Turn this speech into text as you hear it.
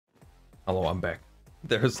Hello, I'm back.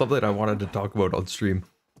 There's something I wanted to talk about on stream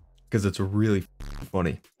because it's really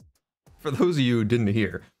funny. For those of you who didn't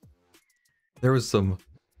hear, there was some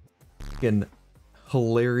fucking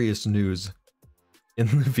hilarious news in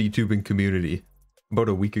the VTubing community about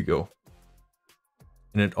a week ago.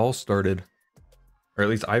 And it all started, or at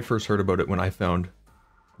least I first heard about it when I found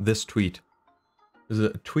this tweet. There's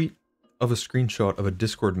a tweet of a screenshot of a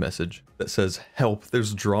Discord message that says, "Help,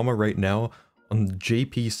 there's drama right now on the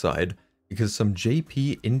JP side because some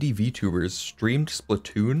JP indie VTubers streamed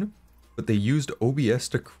Splatoon, but they used OBS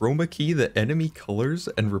to chroma key the enemy colors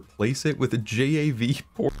and replace it with a JAV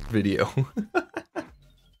porn video."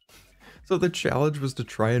 So the challenge was to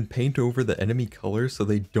try and paint over the enemy colors so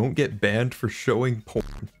they don't get banned for showing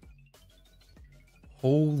porn.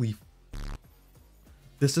 Holy f***.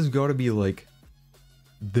 This has got to be like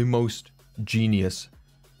the most genius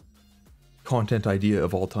content idea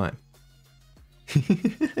of all time.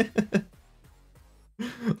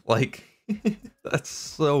 Like, that's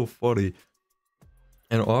so funny.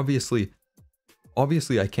 And obviously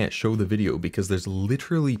I can't show the video because there's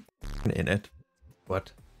literally in it,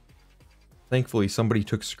 but thankfully somebody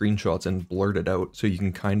took screenshots and blurred it out so you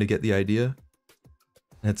can kind of get the idea.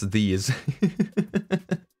 That's these.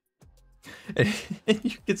 And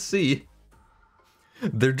you can see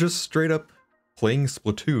they're just straight up playing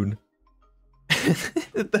Splatoon.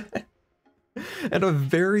 And a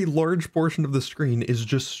very large portion of the screen is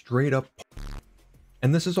just straight up.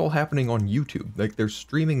 And this is all happening on YouTube. Like, they're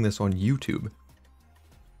streaming this on YouTube.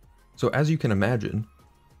 So as you can imagine,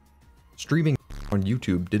 streaming on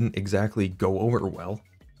YouTube didn't exactly go over well.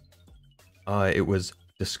 It was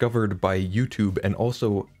discovered by YouTube and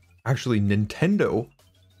also actually Nintendo.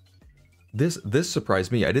 This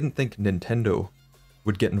surprised me. I didn't think Nintendo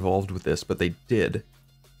would get involved with this, but they did.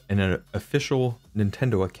 And an official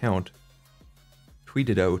Nintendo account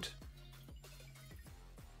tweeted out,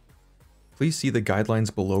 "Please see the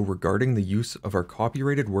guidelines below regarding the use of our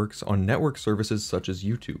copyrighted works on network services such as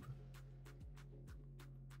YouTube."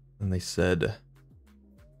 And they said,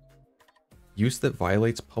 "Use that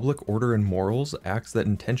violates public order and morals, acts that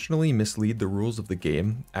intentionally mislead the rules of the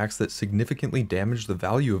game, acts that significantly damage the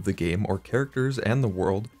value of the game or characters and the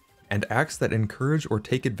world, and acts that encourage or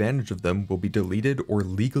take advantage of them will be deleted or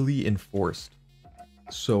legally enforced."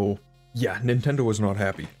 So, yeah, Nintendo was not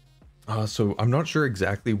happy. So I'm not sure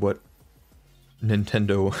exactly what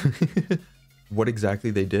Nintendo, what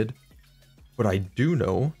exactly they did, but I do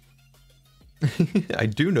know, I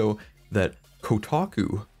do know that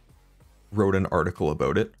Kotaku wrote an article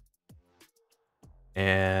about it,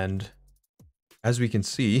 and as we can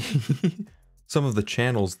see, some of the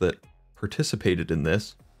channels that participated in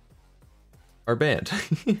this are banned.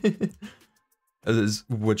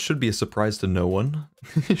 What should be a surprise to no one.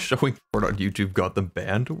 Showing porn on YouTube got them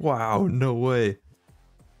banned. Wow, no way.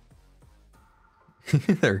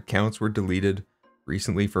 Their accounts were deleted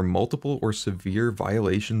recently for multiple or severe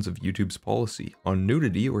violations of YouTube's policy on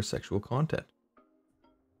nudity or sexual content.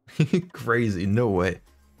 Crazy, no way.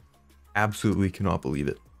 Absolutely cannot believe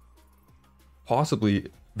it.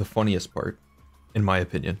 Possibly the funniest part, in my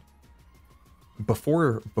opinion.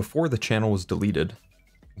 Before the channel was deleted,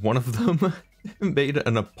 one of them made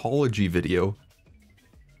an apology video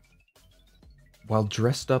while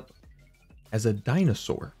dressed up as a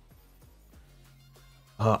dinosaur.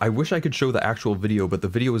 I wish I could show the actual video, but the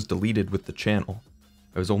video was deleted with the channel.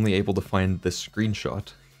 I was only able to find this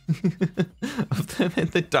screenshot of them in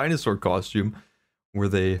the dinosaur costume, where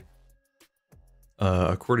they,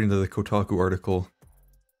 according to the Kotaku article,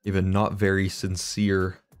 gave a not very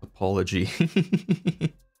sincere apology.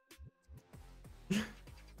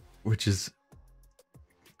 Which is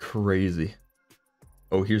crazy.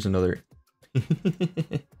 Oh, here's another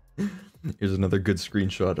here's another good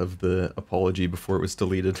screenshot of the apology before it was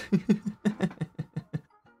deleted.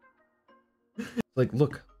 Like,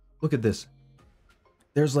 look at this.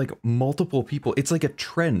 There's like multiple people. It's like a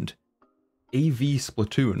trend. AV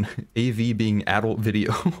Splatoon. AV being adult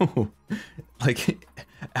video. Like,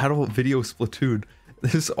 adult video Splatoon.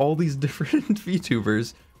 There's all these different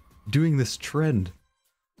VTubers doing this trend.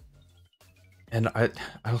 And I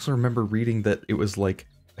also remember reading that it was like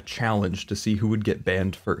a challenge to see who would get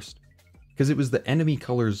banned first. Because it was the enemy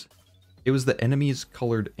colors, it was the enemy's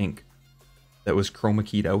colored ink that was chroma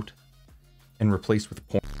keyed out and replaced with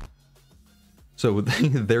porn. So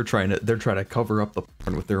they're trying to cover up the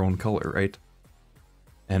porn with their own color, right?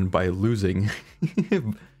 And by losing,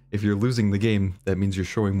 if you're losing the game, that means you're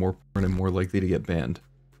showing more porn and more likely to get banned.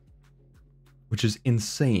 Which is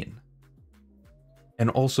insane. And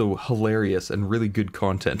also hilarious and really good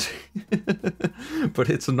content. But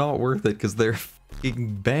it's not worth it because they're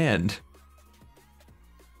fucking banned.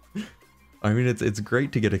 I mean, it's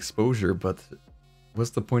great to get exposure, but what's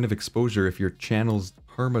the point of exposure if your channel's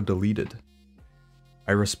perma-deleted?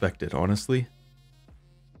 I respect it, honestly.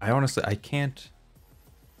 I can't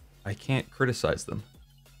criticize them.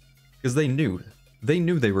 Because they knew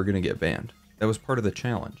they were gonna get banned. That was part of the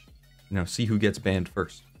challenge. You know, see who gets banned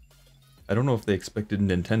first. I don't know if they expected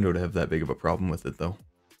Nintendo to have that big of a problem with it, though.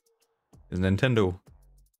 Because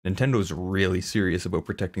Nintendo's really serious about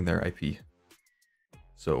protecting their IP.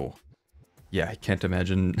 So, yeah, I can't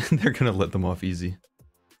imagine they're gonna let them off easy.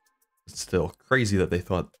 But still, crazy that they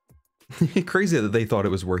thought it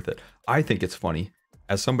was worth it. I think it's funny.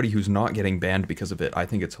 As somebody who's not getting banned because of it, I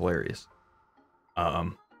think it's hilarious.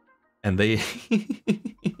 And they...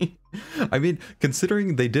 I mean,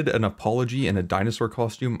 considering they did an apology in a dinosaur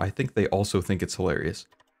costume, I think they also think it's hilarious.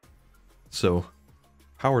 So,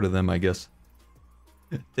 power to them, I guess.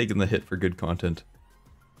 Taking the hit for good content.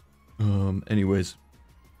 Anyways,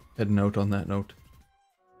 heading out on that note.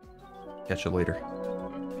 Catch you later.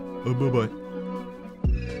 Bye-bye.